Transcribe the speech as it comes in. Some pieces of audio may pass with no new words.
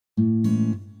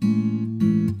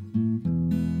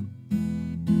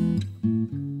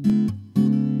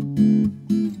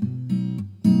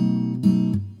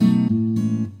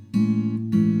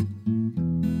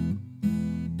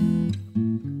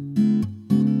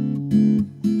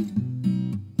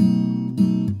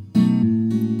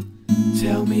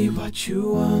what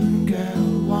you want,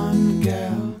 girl, want,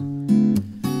 girl.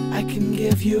 I can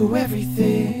give you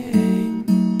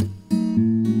everything.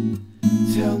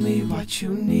 Tell me what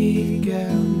you need,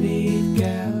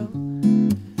 girl,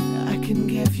 I can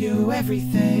give you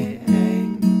everything.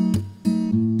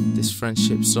 This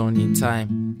friendship's only in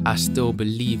time. I still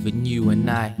believe in you and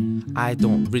I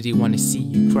don't really wanna see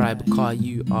you cry, because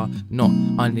you are not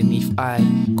underneath. I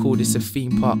call this a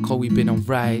theme park, cause we've been on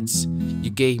rides. You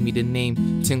gave me the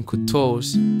name Tinkle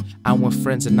Toes, and we're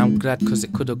friends, and I'm glad, cause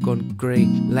it could've gone great.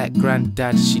 Like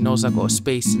Granddad, she knows I got a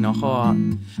space in her heart,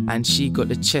 and she got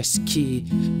the chess key.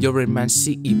 You're in Man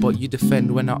City, but you defend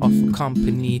when I offer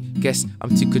company. Guess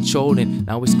I'm too controlling,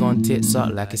 now it's gone tits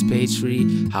up like it's page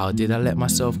 3. How did I let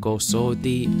myself go so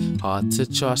deep? Hard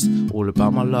to trust, all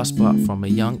about my loss, but from a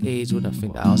young age wouldn't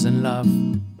think that I was in love.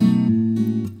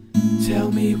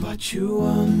 Tell me what you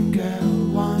want,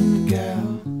 girl,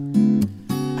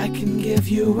 I can give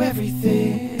you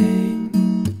everything.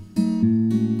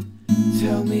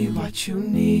 Tell me what you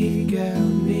need,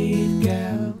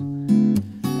 girl,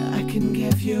 I can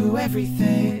give you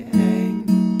everything.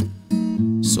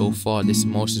 So far this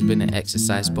emotion's been an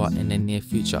exercise, but in the near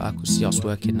future I could see us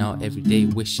working out every day,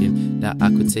 wishing that I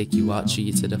could take you out, treat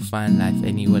you to the fine life.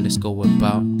 Anywhere let's go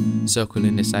about,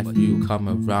 circling this life, you come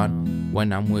around.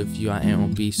 When I'm with you I ain't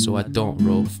on beef, so I don't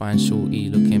roll. Find shorty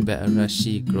looking better as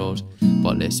she grows,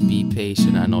 but let's be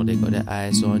patient. I know they got their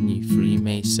eyes on you,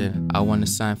 Freemason. I wanna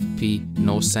sign for P,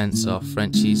 no censor.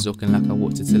 Frenchie's looking like I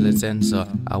walked into Lazenza.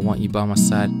 I want you by my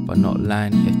side, but not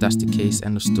lying. If that's the case,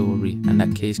 end of story. And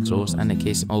that case closed, and the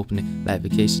case opening. Like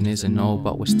vacation is a no,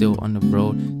 but we're still on the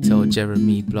road. Tell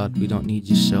Jeremy Blood, we don't need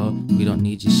your show, we don't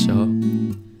need your show.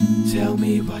 Tell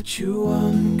me what you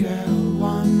want,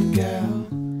 girl,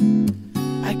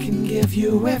 I can give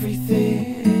you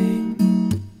everything.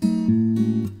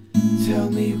 Tell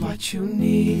me what you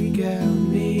need,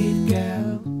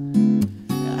 girl,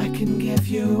 I can give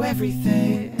you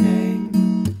everything.